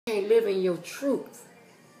can't live in your truth.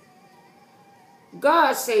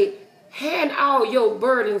 God say, hand all your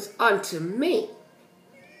burdens unto me.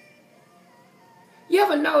 You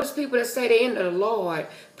ever notice people that say they're in the Lord,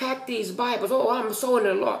 pack these Bibles, oh, I'm so in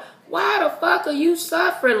the Lord. Why the fuck are you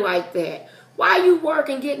suffering like that? Why are you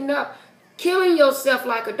working, getting up, killing yourself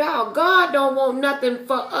like a dog? God don't want nothing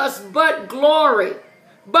for us but glory,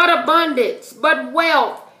 but abundance, but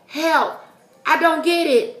wealth, health. I don't get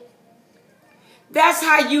it. That's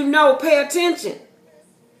how you know, pay attention.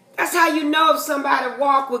 That's how you know if somebody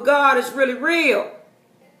walk with God is really real.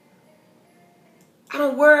 I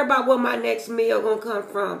don't worry about where my next meal gonna come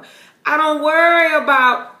from. I don't worry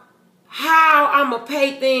about how I'm gonna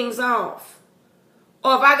pay things off.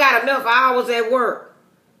 Or if I got enough hours at work.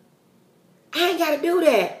 I ain't gotta do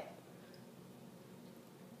that.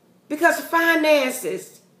 Because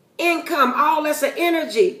finances, income, all that's an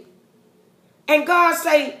energy. And God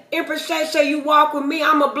say, Empress Shay, you walk with me,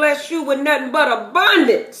 I'm going to bless you with nothing but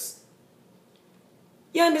abundance.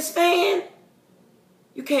 You understand?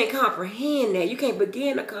 You can't comprehend that. You can't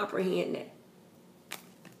begin to comprehend that.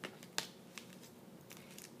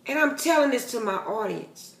 And I'm telling this to my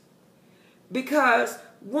audience. Because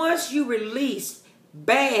once you release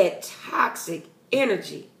bad, toxic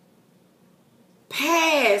energy,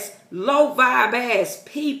 past low vibe ass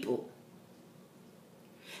people,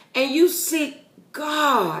 and you seek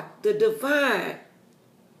God, the divine,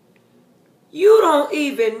 you don't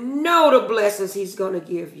even know the blessings he's going to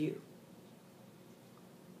give you.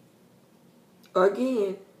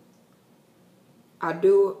 Again, I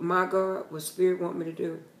do, my God, what Spirit want me to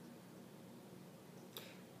do.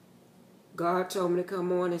 God told me to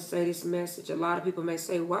come on and say this message. A lot of people may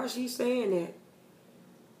say, why is she saying that?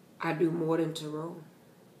 I do more than tarot.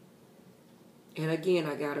 And again,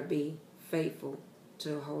 I got to be faithful to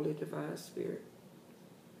the Holy Divine Spirit.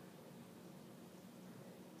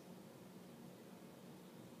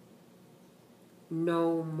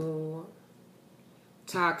 No more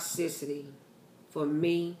toxicity for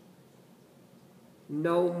me.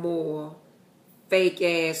 No more fake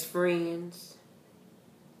ass friends.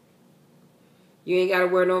 You ain't gotta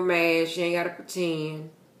wear no mask. You ain't gotta pretend.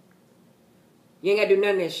 You ain't gotta do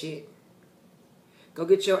none of that shit. Go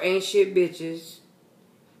get your ain't shit bitches.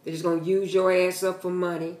 They're just gonna use your ass up for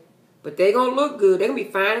money. But they gonna look good. They gonna be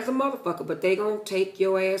fine as a motherfucker. But they gonna take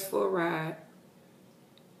your ass for a ride.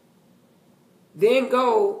 Then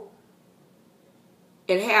go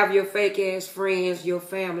and have your fake ass friends, your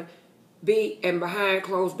family, and behind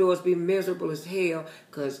closed doors be miserable as hell.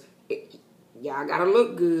 Because y'all gotta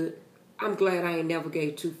look good. I'm glad I ain't never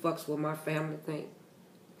gave two fucks what my family think.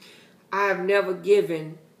 I've never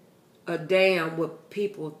given a damn what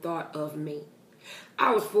people thought of me.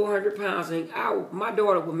 I was 400 pounds and my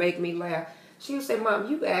daughter would make me laugh. She would say, Mom,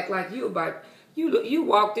 you act like you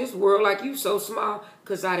walk this world like you so small,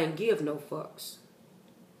 because I didn't give no fucks.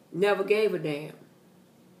 Never gave a damn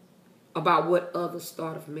about what others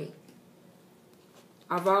thought of me.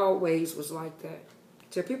 I've always was like that.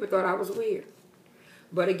 Till people thought I was weird.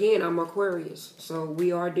 But again, I'm Aquarius, so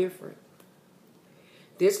we are different.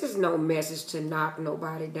 This is no message to knock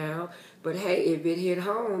nobody down. But hey, if it hit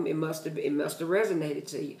home, it must have resonated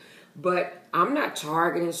to you. But I'm not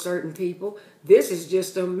targeting certain people. This is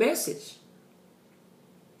just a message.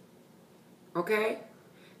 Okay?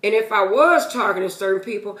 And if I was targeting certain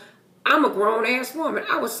people, I'm a grown-ass woman.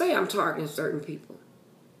 I would say I'm targeting certain people.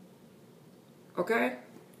 Okay?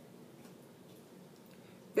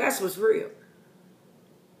 That's what's real.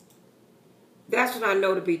 That's what I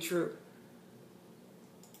know to be true.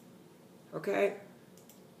 Okay?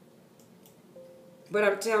 But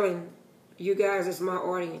I'm telling you guys as my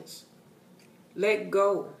audience, let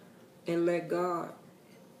go and let God.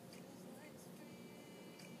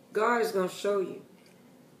 God is going to show you.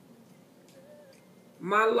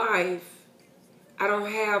 My life, I don't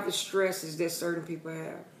have the stresses that certain people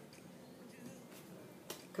have.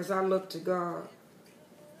 Because I look to God.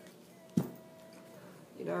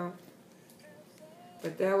 You know?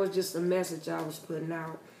 But that was just a message I was putting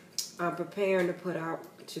out. I'm preparing to put out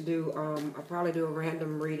I'll probably do a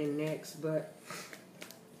random reading next, but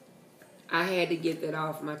I had to get that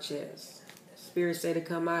off my chest. Spirit said to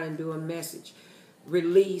come out and do a message.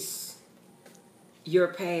 Release your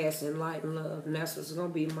past in light and love. And that's what's going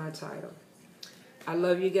to be my title. I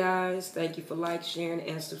love you guys. Thank you for liking, sharing,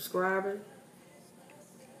 and subscribing.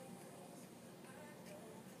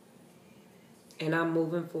 And I'm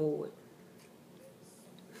moving forward.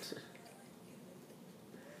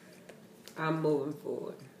 I'm moving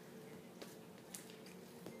forward.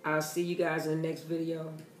 I'll see you guys in the next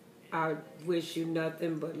video. I wish you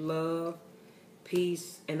nothing but love,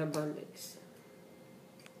 peace, and abundance.